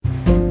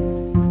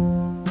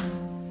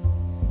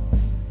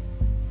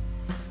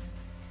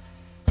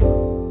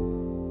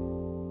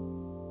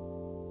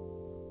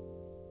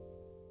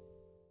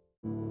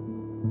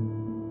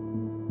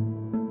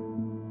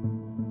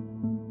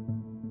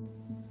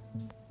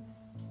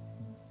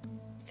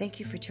Thank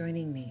you for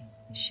joining me,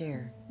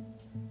 Cher,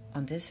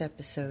 on this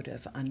episode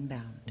of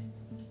Unbound,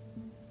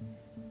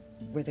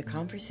 where the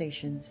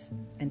conversations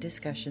and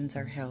discussions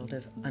are held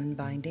of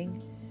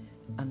unbinding,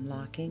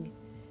 unlocking,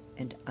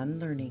 and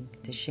unlearning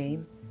the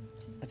shame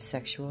of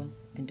sexual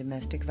and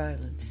domestic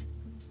violence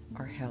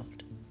are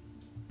held.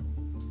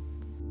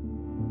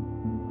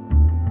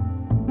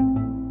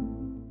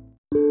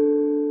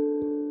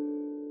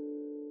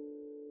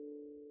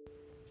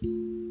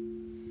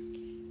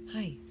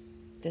 Hi,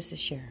 this is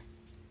Cher.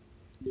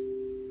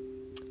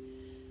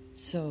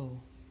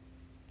 So,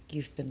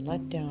 you've been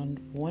let down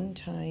one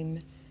time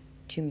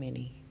too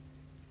many.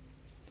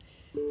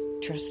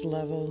 Trust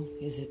level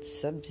is at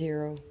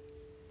sub-zero,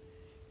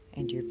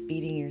 and you're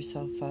beating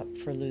yourself up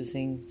for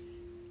losing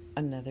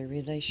another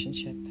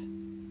relationship.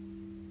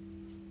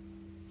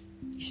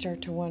 You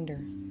start to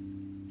wonder,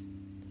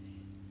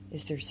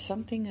 is there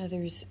something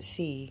others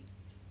see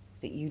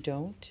that you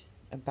don't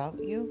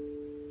about you?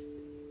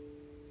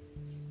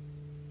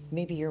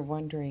 Maybe you're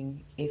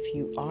wondering if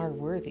you are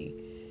worthy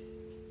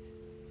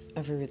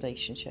of a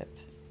relationship.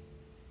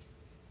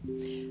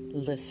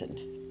 Listen,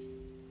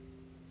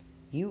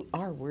 you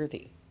are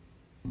worthy,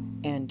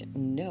 and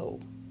no,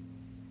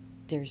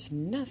 there's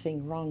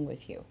nothing wrong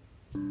with you.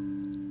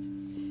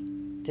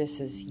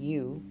 This is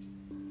you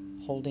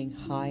holding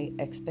high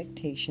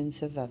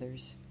expectations of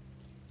others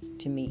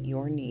to meet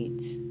your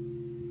needs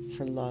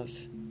for love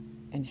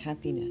and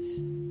happiness.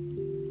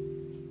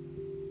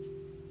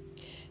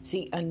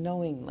 See,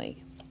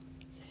 unknowingly,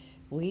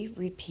 we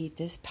repeat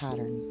this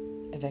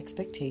pattern of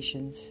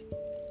expectations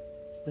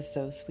with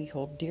those we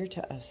hold dear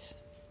to us,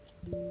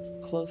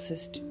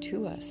 closest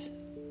to us,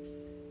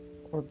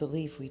 or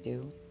believe we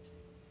do.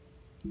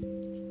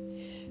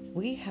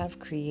 We have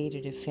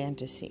created a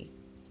fantasy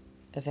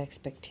of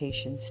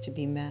expectations to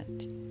be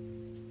met,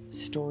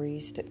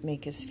 stories that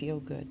make us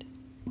feel good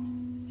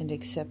and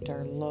accept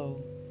our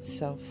low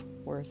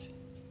self-worth.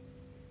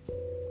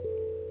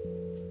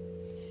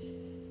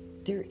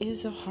 There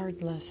is a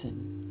hard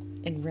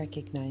lesson in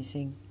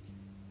recognizing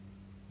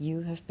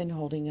you have been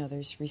holding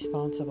others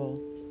responsible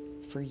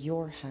for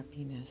your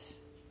happiness.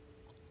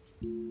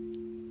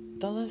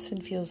 The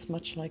lesson feels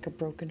much like a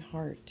broken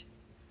heart,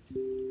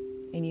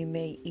 and you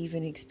may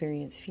even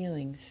experience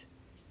feelings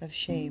of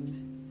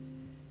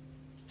shame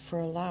for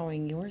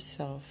allowing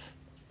yourself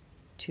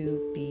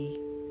to be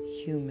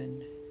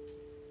human.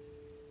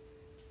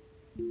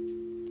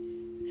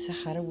 So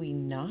how do we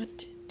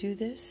not do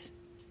this?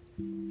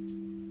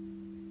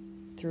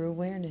 Through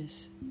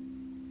awareness,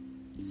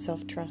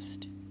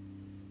 self-trust,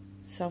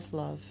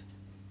 self-love,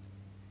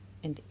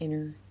 and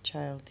inner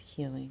child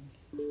healing.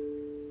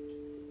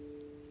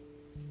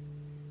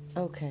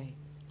 Okay,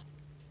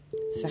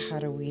 so how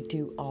do we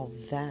do all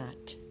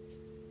that?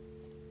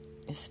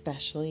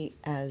 Especially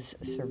as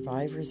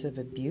survivors of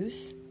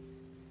abuse?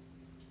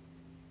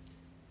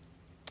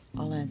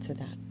 I'll answer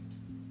that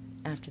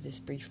after this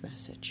brief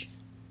message.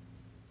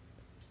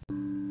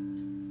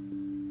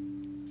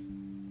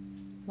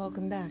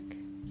 Welcome back.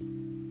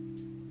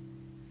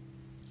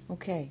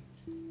 Okay,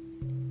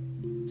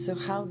 so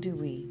how do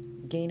we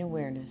gain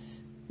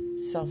awareness,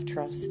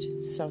 self-trust,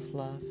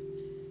 self-love,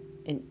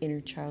 and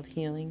inner child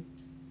healing?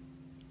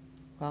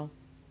 Well,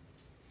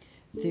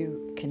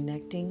 through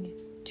connecting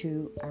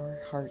to our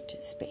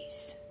heart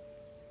space.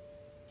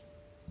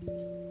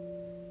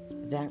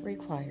 That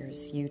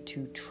requires you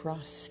to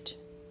trust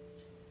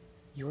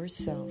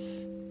yourself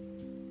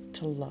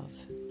to love.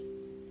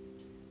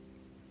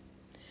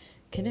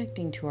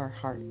 Connecting to our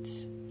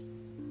hearts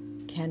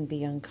can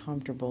be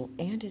uncomfortable,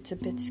 and it's a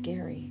bit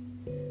scary.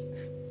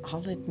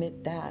 I'll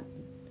admit that.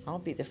 I'll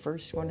be the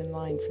first one in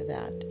line for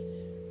that.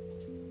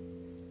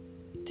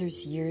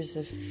 There's years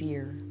of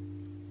fear,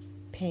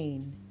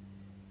 pain,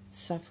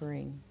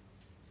 suffering,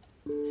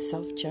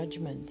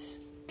 self-judgments,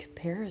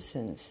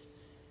 comparisons.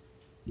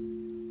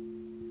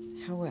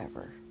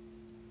 However,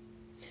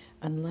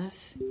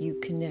 unless you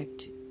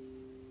connect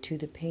to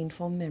the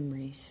painful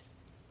memories,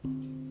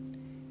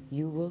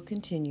 you will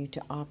continue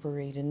to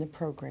operate in the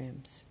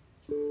programs,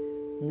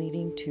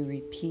 leading to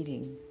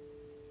repeating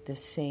the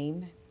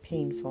same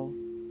painful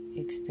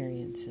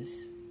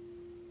experiences.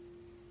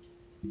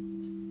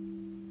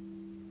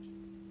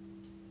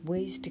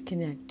 Ways to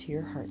connect to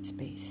your heart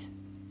space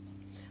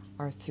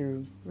are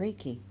through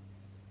Reiki,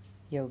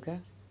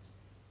 yoga,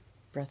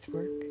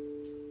 breathwork,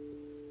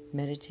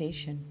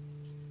 meditation,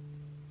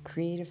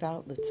 creative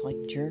outlets like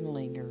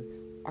journaling or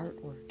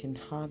artwork and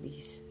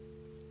hobbies,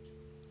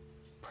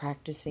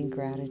 practicing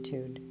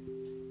gratitude,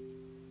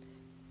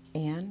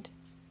 and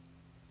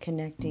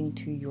connecting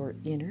to your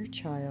inner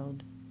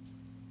child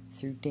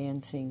through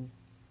dancing,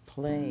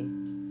 play,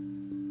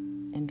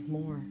 and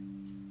more.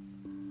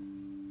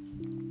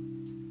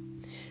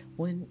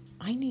 When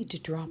I need to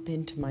drop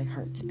into my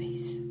heart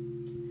space,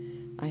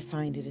 I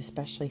find it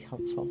especially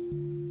helpful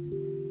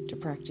to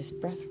practice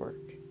breath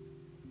work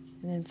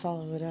and then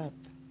follow it up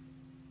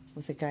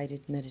with a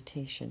guided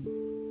meditation.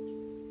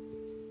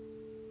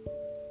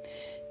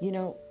 You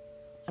know,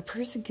 a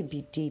person could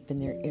be deep in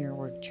their inner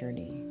work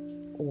journey,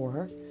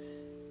 or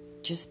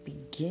just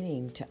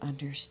beginning to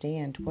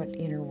understand what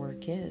inner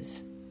work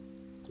is,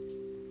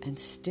 and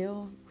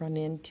still run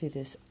into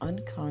this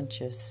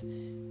unconscious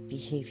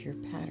behavior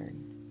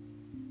pattern.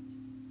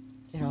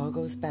 It all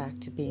goes back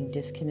to being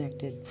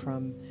disconnected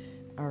from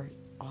our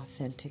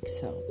authentic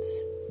selves,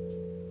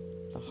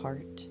 the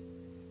heart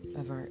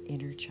of our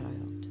inner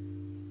child.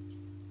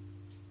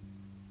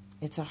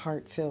 It's a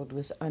heart filled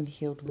with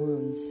unhealed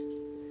wounds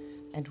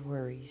and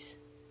worries.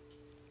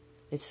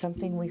 It's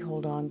something we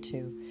hold on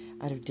to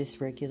out of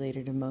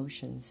dysregulated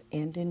emotions,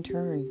 and in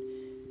turn,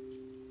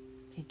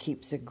 it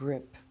keeps a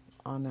grip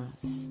on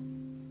us.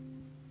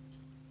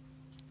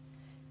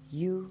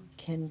 You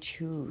can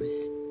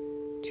choose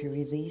to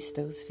release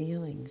those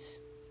feelings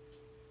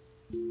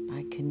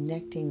by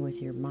connecting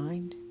with your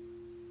mind,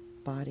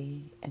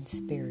 body, and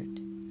spirit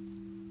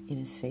in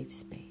a safe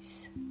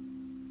space.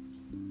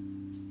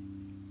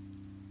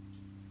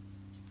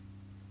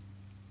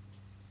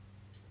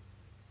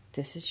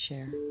 This is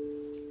Cher.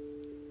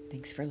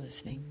 Thanks for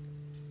listening.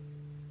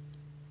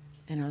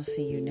 And I'll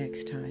see you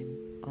next time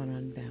on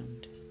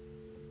Unbound.